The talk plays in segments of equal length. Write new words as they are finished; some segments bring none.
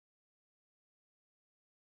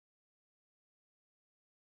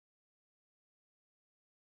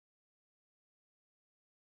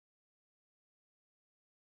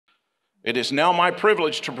It is now my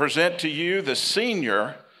privilege to present to you the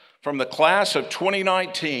senior from the class of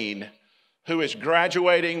 2019 who is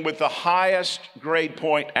graduating with the highest grade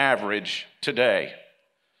point average today,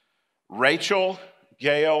 Rachel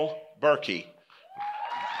Gail Berkey.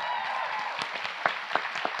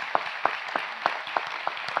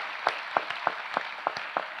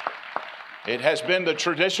 It has been the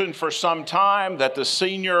tradition for some time that the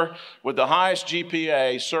senior with the highest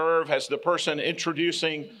GPA serve as the person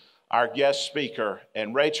introducing our guest speaker.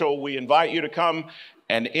 And Rachel, we invite you to come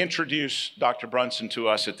and introduce Dr. Brunson to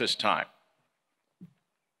us at this time.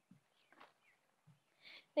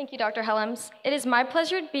 Thank you, Dr. Helms. It is my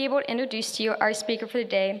pleasure to be able to introduce to you our speaker for the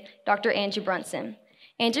day, Dr. Andrew Brunson.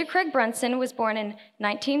 Andrew Craig Brunson was born in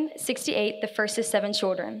 1968, the first of 7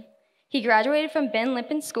 children. He graduated from Ben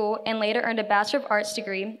Lippen School and later earned a Bachelor of Arts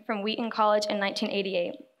degree from Wheaton College in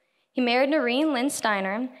 1988. He married Noreen Lynn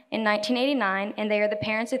Steiner in 1989, and they are the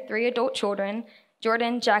parents of 3 adult children,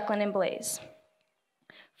 Jordan, Jacqueline, and Blaze.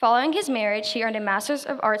 Following his marriage, he earned a Master's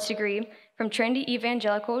of Arts degree from Trinity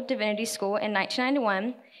Evangelical Divinity School in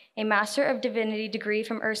 1991, a Master of Divinity degree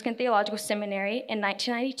from Erskine Theological Seminary in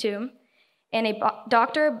 1992, and a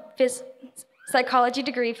Doctor of Psychology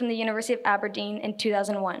degree from the University of Aberdeen in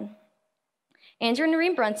 2001. Andrew and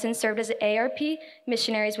Noreen Brunson served as ARP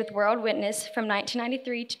missionaries with World Witness from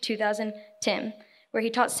 1993 to 2010, where he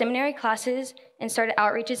taught seminary classes and started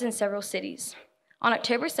outreaches in several cities. On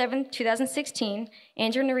October 7, 2016,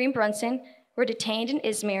 Andrew and Noreen Brunson were detained in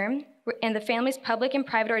Izmir, and the family's public and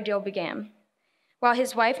private ordeal began. While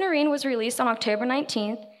his wife Noreen was released on October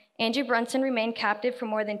 19th, Andrew Brunson remained captive for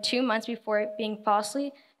more than 2 months before being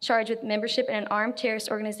falsely charged with membership in an armed terrorist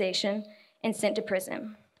organization and sent to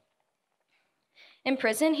prison. In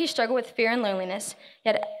prison, he struggled with fear and loneliness,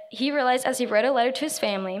 yet he realized as he wrote a letter to his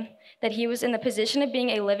family that he was in the position of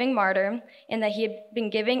being a living martyr and that he had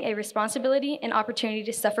been given a responsibility and opportunity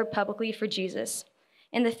to suffer publicly for Jesus.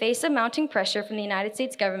 In the face of mounting pressure from the United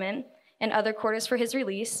States government and other quarters for his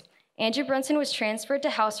release, Andrew Brunson was transferred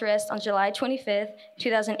to house arrest on July 25,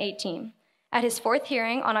 2018. At his 4th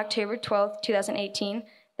hearing on October 12, 2018,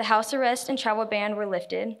 the house arrest and travel ban were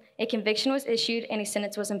lifted, a conviction was issued, and a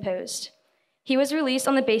sentence was imposed. He was released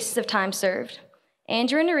on the basis of time served.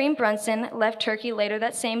 Andrew and Noreen Brunson left Turkey later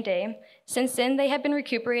that same day. Since then, they have been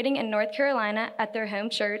recuperating in North Carolina at their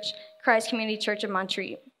home church, Christ Community Church of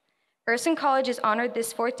Montreat. Erskine College is honored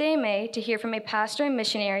this 4th day in May to hear from a pastor and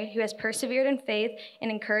missionary who has persevered in faith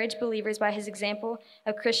and encouraged believers by his example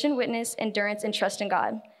of Christian witness, endurance, and trust in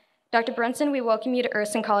God. Dr. Brunson, we welcome you to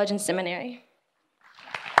Erskine College and Seminary.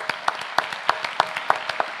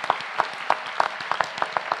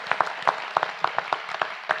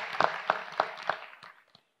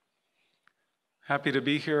 Happy to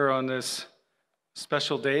be here on this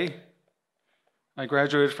special day. I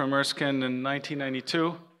graduated from Erskine in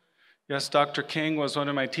 1992. Yes, Dr. King was one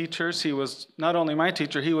of my teachers. He was not only my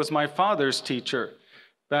teacher, he was my father's teacher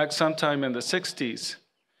back sometime in the 60s.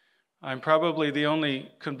 I'm probably the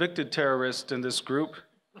only convicted terrorist in this group.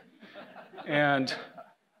 And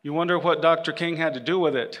you wonder what Dr. King had to do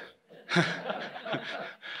with it.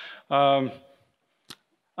 I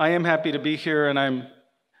am happy to be here, and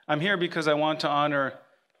I'm here because I want to honor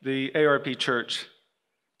the ARP Church.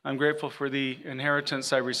 I'm grateful for the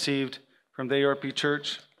inheritance I received from the ARP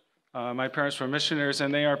Church. My parents were missionaries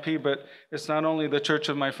in ARP, but it's not only the church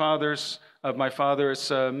of my father,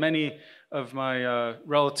 it's many of my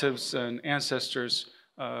relatives and ancestors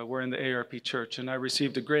were in the ARP Church, and I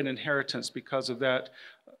received a great inheritance because of that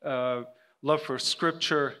love for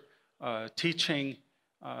Scripture, teaching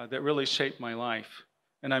that really shaped my life,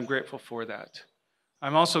 and I'm grateful for that.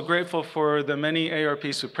 I'm also grateful for the many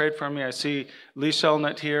ARPs who prayed for me. I see Lee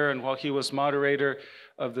Shelnut here, and while he was moderator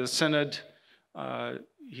of the synod,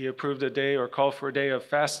 he approved a day or called for a day of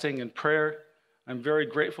fasting and prayer. I'm very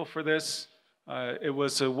grateful for this. It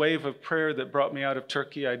was a wave of prayer that brought me out of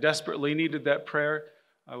Turkey. I desperately needed that prayer.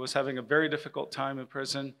 I was having a very difficult time in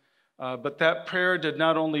prison. But that prayer did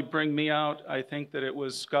not only bring me out, I think that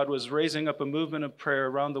God was raising up a movement of prayer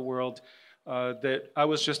around the world that I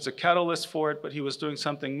was just a catalyst for it, but he was doing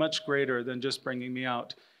something much greater than just bringing me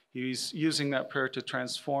out. He's using that prayer to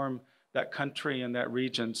transform that country and that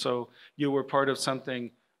region. So you were part of something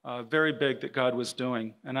very big that God was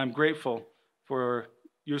doing, and I'm grateful for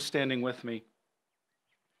you standing with me.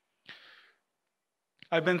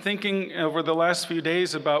 I've been thinking over the last few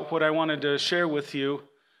days about what I wanted to share with you,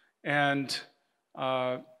 and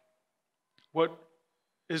what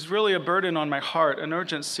is really a burden on my heart, an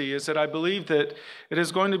urgency, is that I believe that it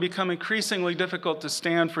is going to become increasingly difficult to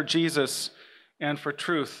stand for Jesus and for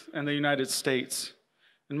truth in the United States.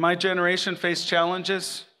 And my generation faced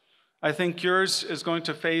challenges. I think yours is going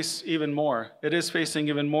to face even more. It is facing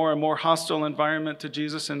even more, a more hostile environment to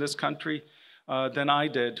Jesus in this country than I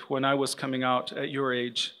did when I was coming out at your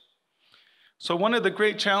age. So one of the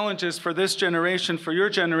great challenges for this generation, for your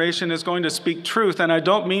generation, is going to speak truth. And I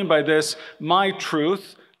don't mean by this my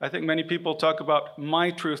truth. I think many people talk about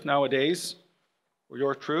my truth nowadays, or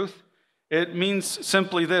your truth. It means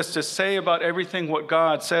simply this, to say about everything what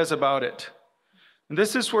God says about it. And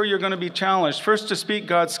this is where you're going to be challenged. First, to speak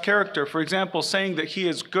God's character. For example, saying that he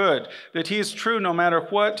is good, that he is true no matter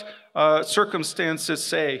what circumstances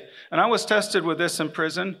say. And I was tested with this in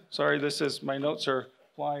prison. Sorry, my notes are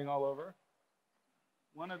flying all over.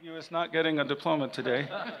 One of you is not getting a diploma today.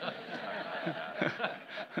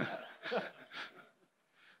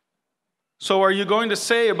 So are you going to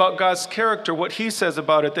say about God's character what he says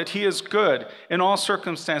about it, that he is good in all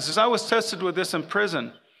circumstances? I was tested with this in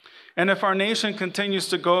prison. And if our nation continues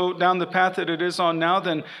to go down the path that it is on now,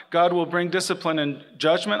 then God will bring discipline and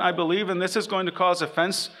judgment, I believe. And this is going to cause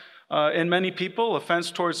offense in many people,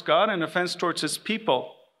 offense towards God and offense towards his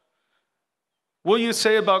people. Will you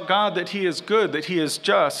say about God that he is good, that he is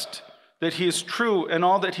just, that he is true in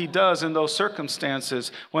all that he does in those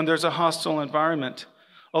circumstances when there's a hostile environment?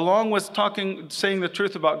 Along with saying the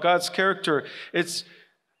truth about God's character, it's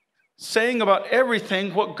saying about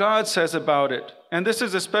everything what God says about it. And this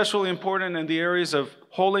is especially important in the areas of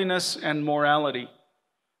holiness and morality.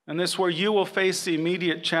 And this is where you will face the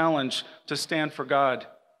immediate challenge to stand for God.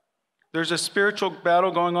 There's a spiritual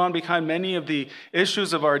battle going on behind many of the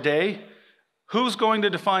issues of our day. Who's going to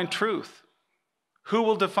define truth? Who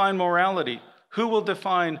will define morality? Who will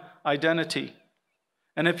define identity?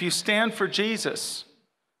 And if you stand for Jesus,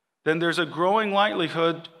 then there's a growing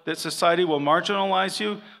likelihood that society will marginalize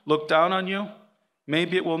you, look down on you.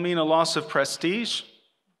 Maybe it will mean a loss of prestige,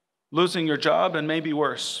 losing your job, and maybe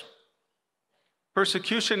worse.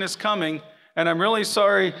 Persecution is coming, and I'm really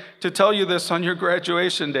sorry to tell you this on your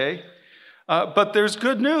graduation day, but there's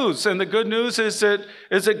good news, and the good news is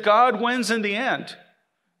that God wins in the end.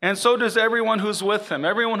 And so does everyone who's with him,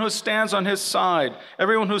 everyone who stands on his side,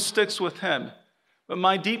 everyone who sticks with him. But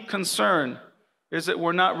my deep concern is that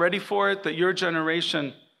we're not ready for it, that your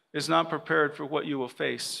generation is not prepared for what you will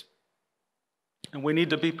face. And we need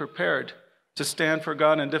to be prepared to stand for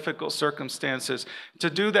God in difficult circumstances. To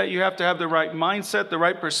do that, you have to have the right mindset, the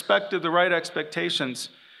right perspective, the right expectations.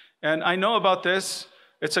 And I know about this.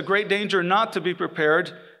 It's a great danger not to be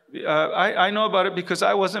prepared. I know about it because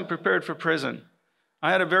I wasn't prepared for prison.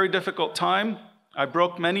 I had a very difficult time. I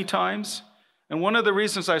broke many times. And one of the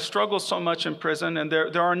reasons I struggle so much in prison, and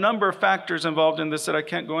there are a number of factors involved in this that I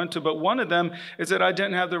can't go into, but one of them is that I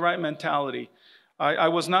didn't have the right mentality. I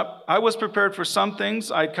was prepared for some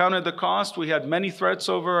things. I counted the cost. We had many threats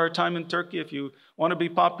over our time in Turkey. If you want to be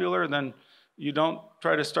popular, then you don't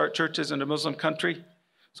try to start churches in a Muslim country.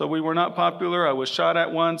 So we were not popular. I was shot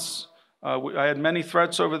at once. I had many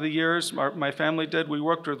threats over the years. My family did. We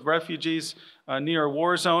worked with refugees near a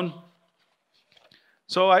war zone.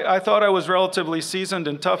 So I thought I was relatively seasoned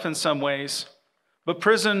and tough in some ways, but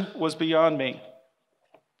prison was beyond me.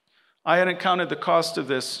 I hadn't counted the cost of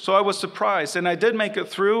this, so I was surprised, and I did make it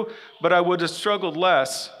through, but I would have struggled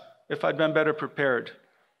less if I'd been better prepared.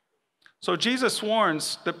 So Jesus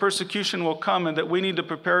warns that persecution will come and that we need to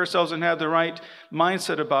prepare ourselves and have the right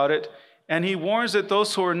mindset about it, and he warns that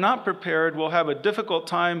those who are not prepared will have a difficult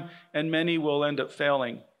time and many will end up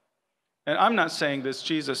failing. And I'm not saying this,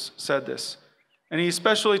 Jesus said this. And he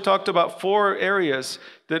especially talked about 4 areas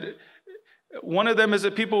that one of them is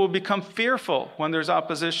that people will become fearful when there's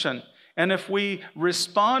opposition. And if we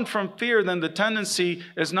respond from fear, then the tendency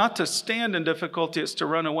is not to stand in difficulty, it's to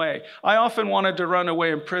run away. I often wanted to run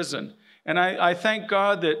away in prison. And I thank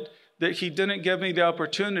God that he didn't give me the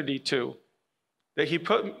opportunity to. That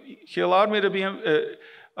he allowed me to be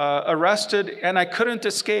arrested, and I couldn't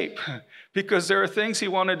escape. Because there are things he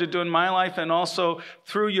wanted to do in my life and also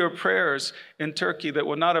through your prayers in Turkey that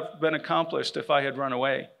would not have been accomplished if I had run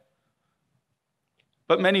away.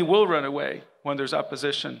 But many will run away when there's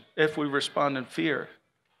opposition if we respond in fear.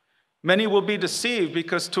 Many will be deceived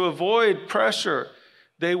because to avoid pressure,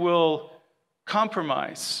 they will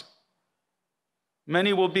compromise.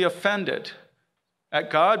 Many will be offended at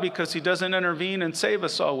God because he doesn't intervene and save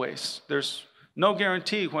us always. There's no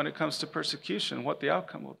guarantee when it comes to persecution what the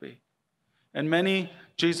outcome will be. And many,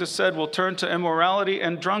 Jesus said, will turn to immorality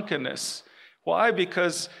and drunkenness. Why?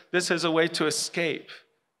 Because this is a way to escape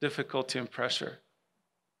difficulty and pressure.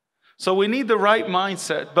 So we need the right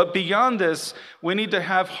mindset. But beyond this, we need to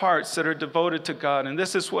have hearts that are devoted to God. And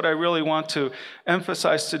this is what I really want to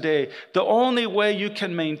emphasize today. The only way you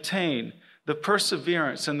can maintain the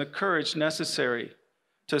perseverance and the courage necessary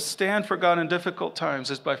to stand for God in difficult times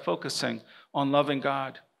is by focusing on loving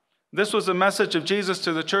God. This was a message of Jesus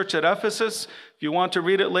to the church at Ephesus. If you want to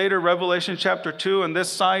read it later, Revelation chapter 2, and this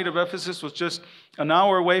side of Ephesus was just an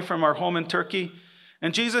hour away from our home in Turkey.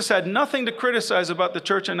 And Jesus had nothing to criticize about the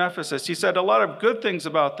church in Ephesus. He said a lot of good things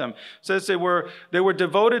about them. He says they were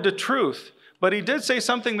devoted to truth. But he did say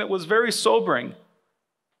something that was very sobering.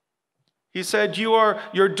 He said,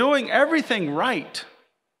 you're doing everything right,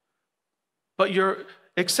 but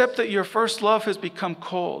except that your first love has become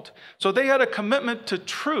cold. So they had a commitment to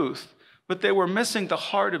truth, but they were missing the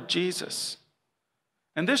heart of Jesus.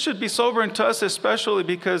 And this should be sobering to us, especially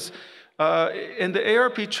because in the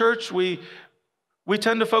ARP church, we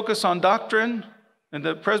tend to focus on doctrine, and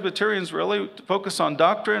the Presbyterians really focus on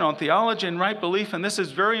doctrine, on theology and right belief, and this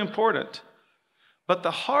is very important. But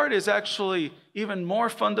the heart is actually even more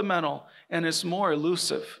fundamental and is more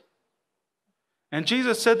elusive. And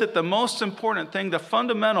Jesus said that the most important thing, the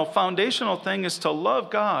fundamental, foundational thing is to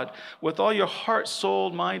love God with all your heart, soul,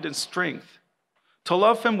 mind, and strength. To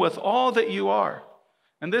love Him with all that you are.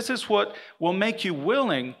 And this is what will make you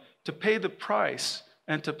willing to pay the price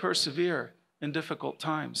and to persevere in difficult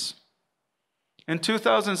times. In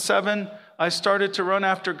 2007, I started to run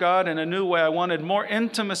after God in a new way. I wanted more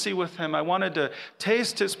intimacy with Him. I wanted to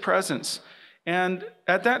taste His presence. And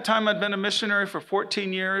at that time, I'd been a missionary for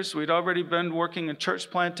 14 years. We'd already been working in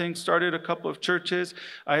church planting, started a couple of churches.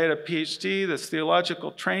 I had a PhD, this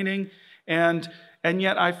theological training. And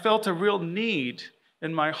yet I felt a real need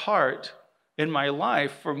in my heart, in my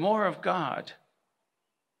life, for more of God.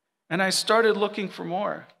 And I started looking for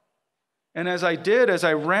more. And as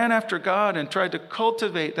I ran after God and tried to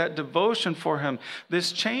cultivate that devotion for Him,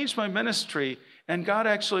 this changed my ministry, and God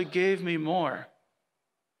actually gave me more.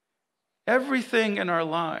 Everything in our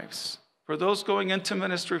lives, for those going into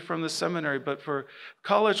ministry from the seminary, but for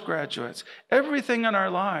college graduates, everything in our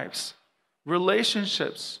lives,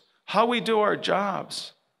 relationships, how we do our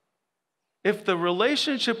jobs, if the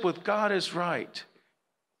relationship with God is right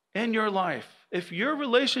in your life, if your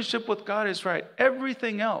relationship with God is right,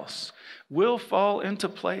 everything else will fall into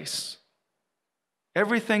place.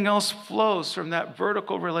 Everything else flows from that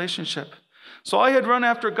vertical relationship. So I had run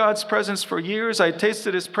after God's presence for years. I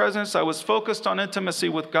tasted His presence. I was focused on intimacy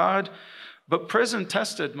with God. But prison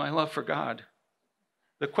tested my love for God.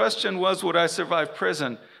 The question was, would I survive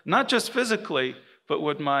prison? Not just physically, but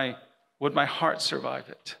would my heart survive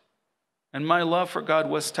it? And my love for God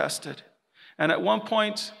was tested. And at one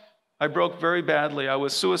point, I broke very badly. I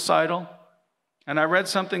was suicidal. And I read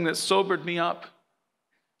something that sobered me up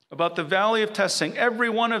about the valley of testing. Every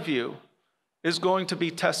one of you is going to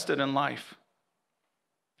be tested in life.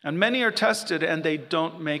 And many are tested and they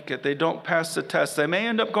don't make it. They don't pass the test. They may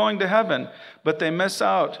end up going to heaven, but they miss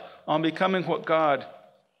out on becoming what God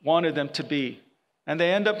wanted them to be. And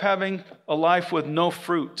they end up having a life with no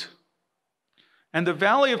fruit. And the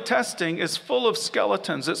valley of testing is full of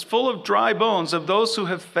skeletons. It's full of dry bones of those who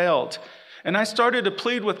have failed. And I started to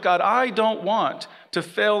plead with God, I don't want to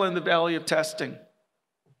fail in the valley of testing.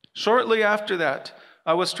 Shortly after that,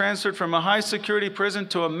 I was transferred from a high security prison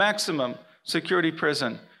to a maximum security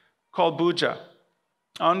prison called Buja.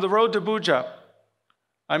 On the road to Buja,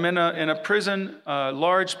 I'm in a prison,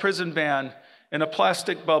 large prison van in a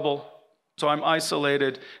plastic bubble, so I'm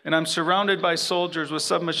isolated, and I'm surrounded by soldiers with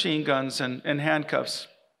submachine guns and handcuffs.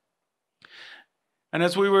 And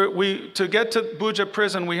as to get to Buja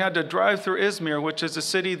prison, we had to drive through Izmir, which is a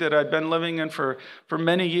city that I'd been living in for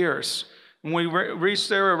many years. And we reached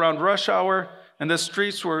there around rush hour, and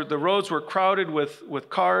the roads were crowded with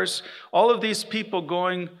cars. All of these people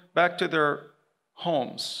going back to their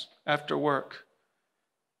homes after work.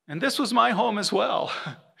 And this was my home as well.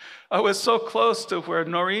 I was so close to where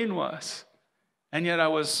Noreen was, and yet I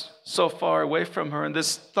was so far away from her, and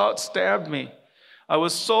this thought stabbed me. I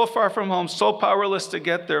was so far from home, so powerless to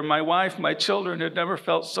get there. My wife, my children had never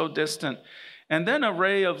felt so distant. And then a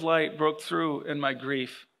ray of light broke through in my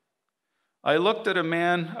grief. I looked at a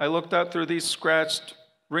man, I looked out through these scratched,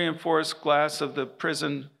 reinforced glass of the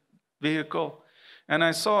prison vehicle, and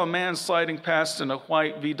I saw a man sliding past in a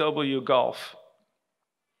white VW Golf.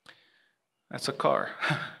 That's a car.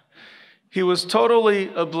 He was totally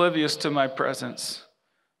oblivious to my presence.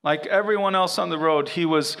 Like everyone else on the road, he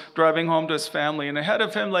was driving home to his family, and ahead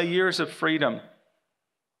of him lay years of freedom.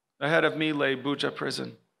 Ahead of me lay Buja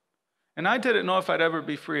prison. And I didn't know if I'd ever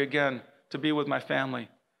be free again to be with my family.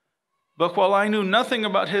 But while I knew nothing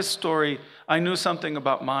about his story, I knew something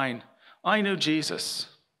about mine. I knew Jesus.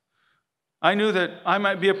 I knew that I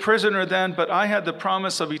might be a prisoner then, but I had the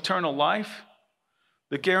promise of eternal life,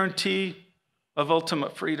 the guarantee of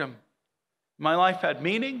ultimate freedom. My life had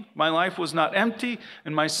meaning, my life was not empty,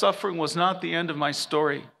 and my suffering was not the end of my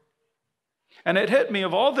story. And it hit me,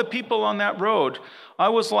 of all the people on that road, I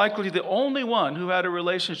was likely the only one who had a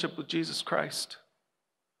relationship with Jesus Christ.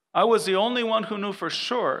 I was the only one who knew for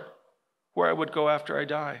sure where I would go after I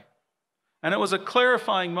die. And it was a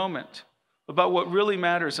clarifying moment about what really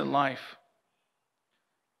matters in life.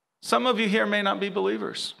 Some of you here may not be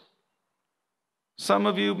believers. Some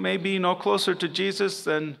of you may be no closer to Jesus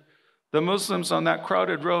than the Muslims on that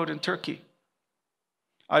crowded road in Turkey.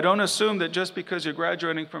 I don't assume that just because you're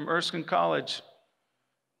graduating from Erskine College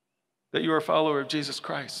that you're a follower of Jesus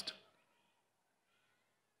Christ.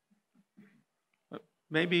 But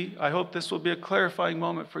maybe, I hope this will be a clarifying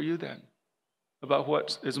moment for you then about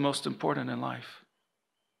what is most important in life.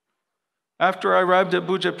 After I arrived at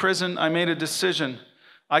Buja prison, I made a decision.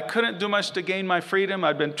 I couldn't do much to gain my freedom.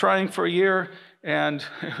 I'd been trying for a year and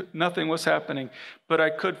nothing was happening. But I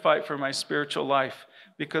could fight for my spiritual life,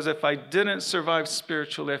 because if I didn't survive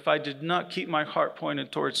spiritually, if I did not keep my heart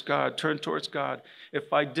pointed towards God, turned towards God,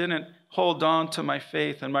 if I didn't hold on to my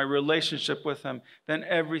faith and my relationship with Him, then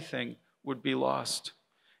everything would be lost.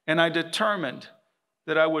 And I determined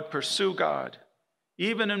that I would pursue God,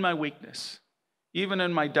 even in my weakness, even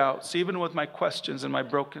in my doubts, even with my questions and my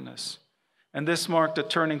brokenness. And this marked a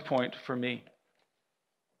turning point for me.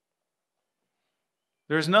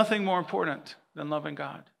 There's nothing more important than loving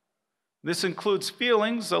God. This includes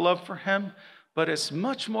feelings, a love for Him, but it's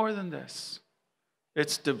much more than this.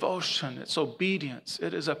 It's devotion, it's obedience,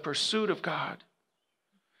 it is a pursuit of God.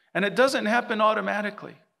 And it doesn't happen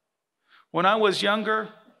automatically. When I was younger,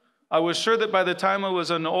 I was sure that by the time I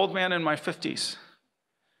was an old man in my 50s,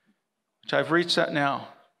 which I've reached that now,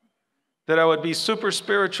 that I would be super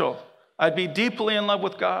spiritual. I'd be deeply in love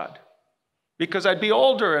with God because I'd be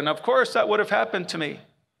older, and of course that would have happened to me.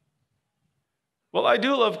 Well, I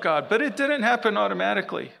do love God, but it didn't happen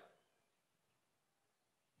automatically.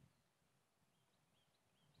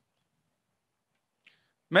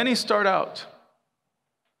 Many start out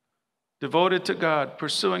devoted to God,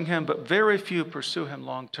 pursuing Him, but very few pursue Him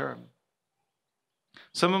long term.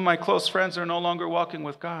 Some of my close friends are no longer walking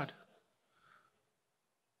with God.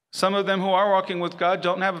 Some of them who are walking with God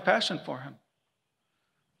don't have a passion for Him.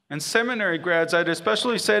 And seminary grads, I'd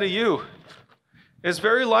especially say to you, it's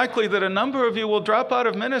very likely that a number of you will drop out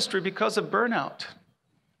of ministry because of burnout,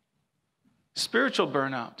 spiritual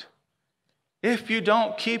burnout. If you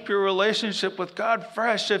don't keep your relationship with God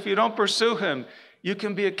fresh, if you don't pursue Him, you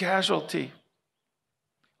can be a casualty.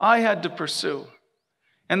 I had to pursue.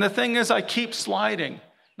 And the thing is, I keep sliding.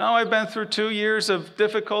 Now I've been through 2 years of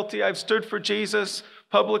difficulty. I've stood for Jesus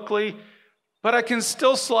publicly, but I can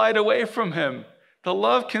still slide away from Him. The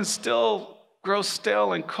love can still grow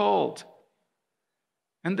stale and cold.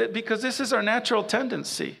 And that because this is our natural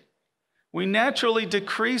tendency. We naturally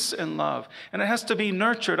decrease in love, and it has to be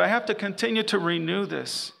nurtured. I have to continue to renew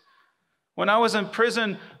this. When I was in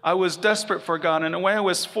prison, I was desperate for God. In a way, I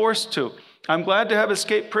was forced to. I'm glad to have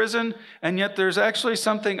escaped prison, and yet there's actually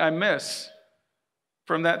something I miss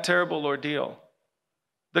from that terrible ordeal.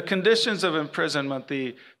 The conditions of imprisonment,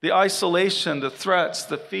 the isolation, the threats,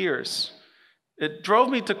 the fears. It drove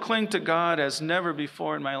me to cling to God as never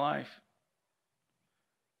before in my life.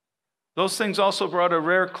 Those things also brought a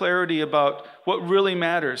rare clarity about what really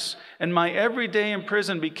matters. And my everyday in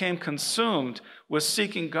prison became consumed with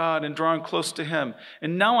seeking God and drawing close to Him.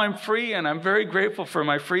 And now I'm free, and I'm very grateful for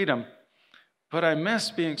my freedom. But I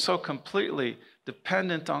miss being so completely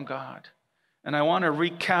dependent on God. And I want to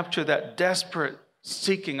recapture that desperate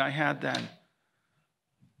seeking I had then.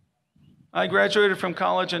 I graduated from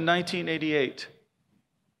college in 1988.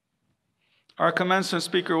 Our commencement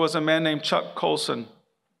speaker was a man named Chuck Colson.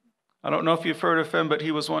 I don't know if you've heard of him, but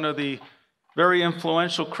he was one of the very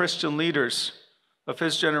influential Christian leaders of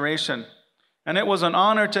his generation. And it was an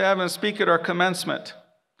honor to have him speak at our commencement.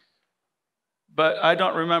 But I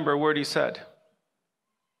don't remember a word he said.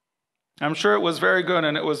 I'm sure it was very good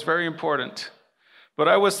and it was very important. But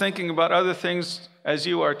I was thinking about other things as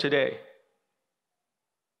you are today.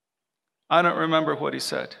 I don't remember what he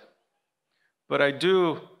said. But I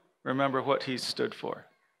do remember what he stood for.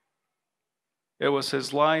 It was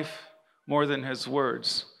his life more than his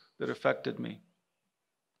words that affected me.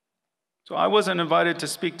 So I wasn't invited to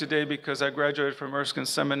speak today because I graduated from Erskine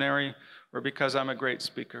Seminary or because I'm a great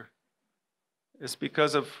speaker. It's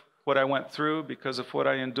because of what I went through, because of what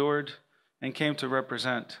I endured and came to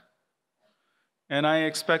represent. And I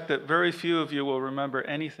expect that very few of you will remember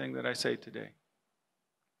anything that I say today.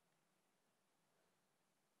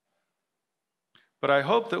 But I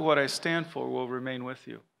hope that what I stand for will remain with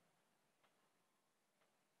you.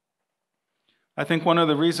 I think one of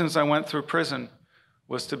the reasons I went through prison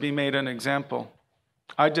was to be made an example.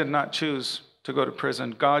 I did not choose to go to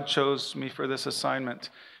prison. God chose me for this assignment,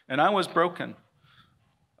 and I was broken.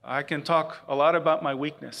 I can talk a lot about my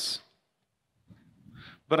weakness,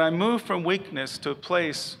 but I moved from weakness to a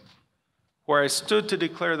place where I stood to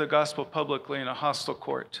declare the gospel publicly in a hostile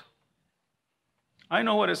court. I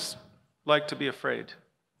know what it's like to be afraid.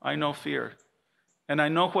 I know fear, and I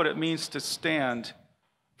know what it means to stand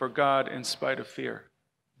for God in spite of fear.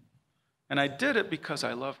 And I did it because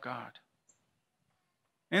I love God.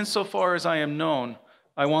 Insofar as I am known,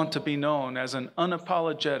 I want to be known as an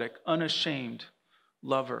unapologetic, unashamed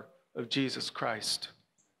lover of Jesus Christ.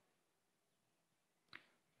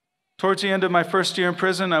 Towards the end of my first year in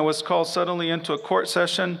prison, I was called suddenly into a court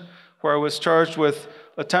session where I was charged with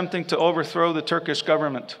attempting to overthrow the Turkish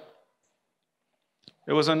government.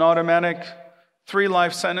 It was an automatic 3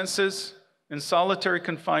 life sentences in solitary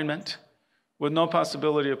confinement with no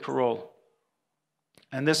possibility of parole.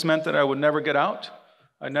 And this meant that I would never get out.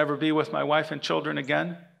 I'd never be with my wife and children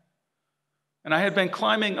again. And I had been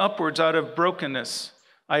climbing upwards out of brokenness.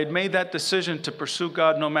 I had made that decision to pursue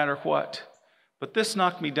God no matter what. But this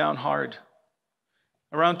knocked me down hard.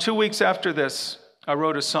 Around 2 weeks after this, I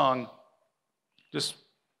wrote a song, just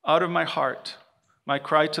out of my heart, my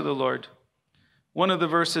cry to the Lord. One of the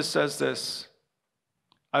verses says this: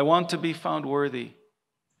 I want to be found worthy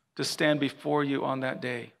to stand before you on that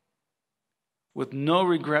day, with no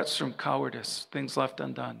regrets from cowardice, things left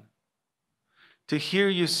undone. To hear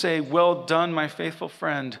you say, well done, my faithful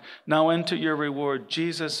friend, now enter your reward.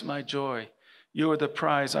 Jesus, my joy, you are the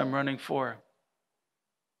prize I'm running for.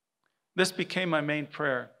 This became my main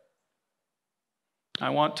prayer. I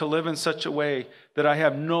want to live in such a way that I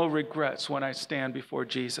have no regrets when I stand before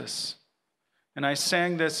Jesus. And I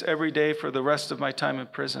sang this every day for the rest of my time in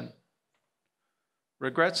prison.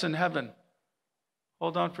 Regrets in heaven.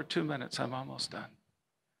 Hold on for 2 minutes, I'm almost done.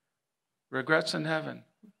 Regrets in heaven.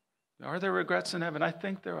 Are there regrets in heaven? I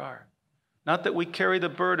think there are. Not that we carry the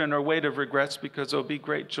burden or weight of regrets, because there'll be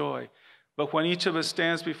great joy. But when each of us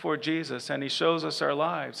stands before Jesus and he shows us our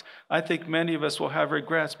lives, I think many of us will have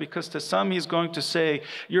regrets, because to some he's going to say,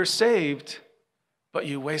 you're saved, but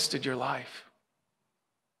you wasted your life.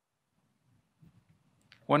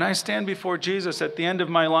 When I stand before Jesus at the end of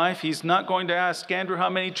my life, he's not going to ask, Andrew, how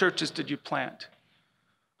many churches did you plant?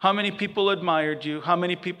 How many people admired you? How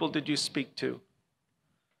many people did you speak to?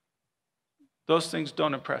 Those things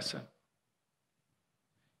don't impress him.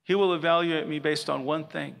 He will evaluate me based on one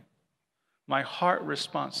thing: my heart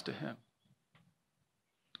response to him.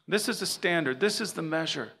 This is the standard. This is the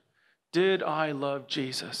measure. Did I love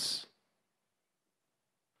Jesus?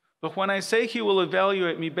 But when I say he will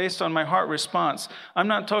evaluate me based on my heart response, I'm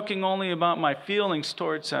not talking only about my feelings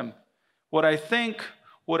towards him. What I think,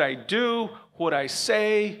 what I do, what I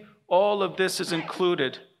say, all of this is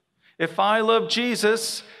included. If I love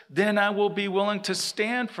Jesus, then I will be willing to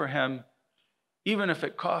stand for him, even if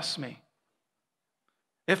it costs me.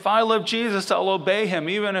 If I love Jesus, I'll obey him,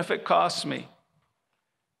 even if it costs me.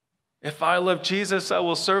 If I love Jesus, I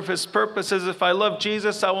will serve his purposes. If I love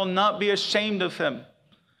Jesus, I will not be ashamed of him.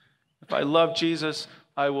 If I love Jesus,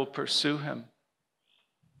 I will pursue him.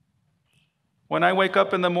 When I wake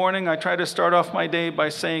up in the morning, I try to start off my day by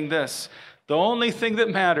saying this: the only thing that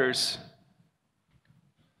matters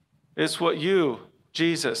is what you,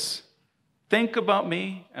 Jesus, think about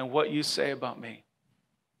me and what you say about me.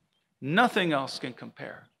 Nothing else can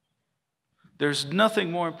compare. There's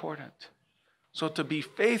nothing more important. So to be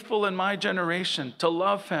faithful in my generation, to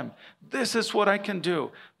love him, this is what I can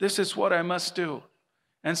do. This is what I must do.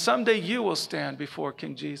 And someday you will stand before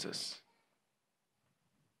King Jesus.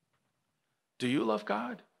 Do you love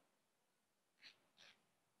God?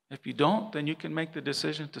 If you don't, then you can make the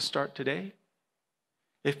decision to start today.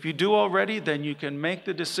 If you do already, then you can make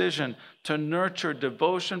the decision to nurture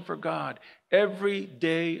devotion for God every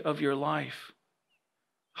day of your life.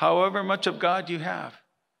 However much of God you have,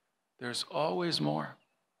 there's always more.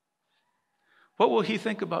 What will he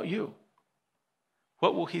think about you?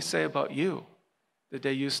 What will he say about you the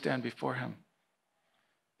day you stand before him?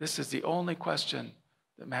 This is the only question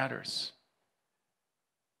that matters.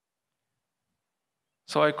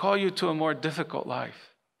 So I call you to a more difficult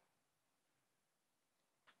life.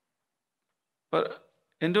 But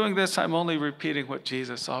in doing this, I'm only repeating what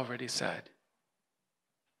Jesus already said.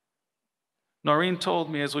 Noreen told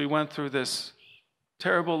me as we went through this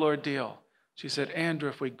terrible ordeal, she said, Andrew,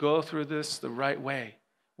 if we go through this the right way,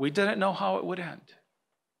 we didn't know how it would end.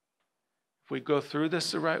 If we go through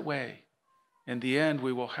this the right way, in the end,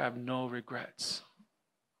 we will have no regrets.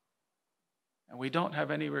 And we don't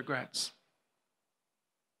have any regrets.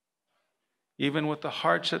 even with the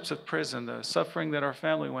hardships of prison, the suffering that our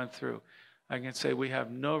family went through, I can say we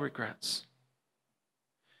have no regrets.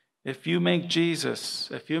 If you make Jesus,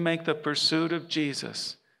 if you make the pursuit of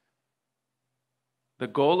Jesus the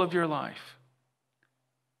goal of your life,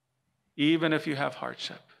 even if you have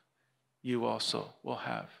hardship, you also will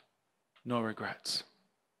have no regrets.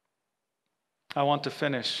 I want to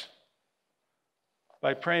finish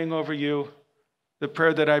by praying over you the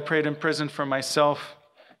prayer that I prayed in prison for myself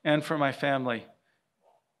and for my family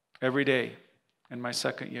every day in my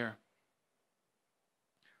second year.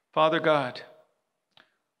 Father God,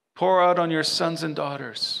 pour out on your sons and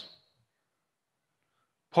daughters.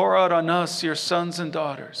 Pour out on us, your sons and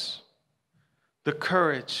daughters, the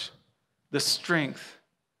courage, the strength,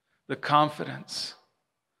 the confidence,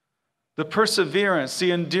 the perseverance,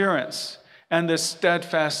 the endurance, and the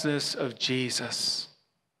steadfastness of Jesus,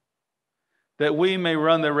 that we may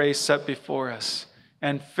run the race set before us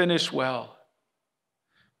and finish well,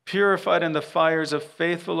 purified in the fires of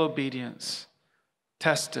faithful obedience,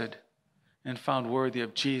 tested and found worthy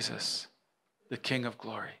of Jesus, the King of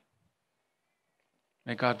glory.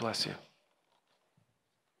 May God bless you.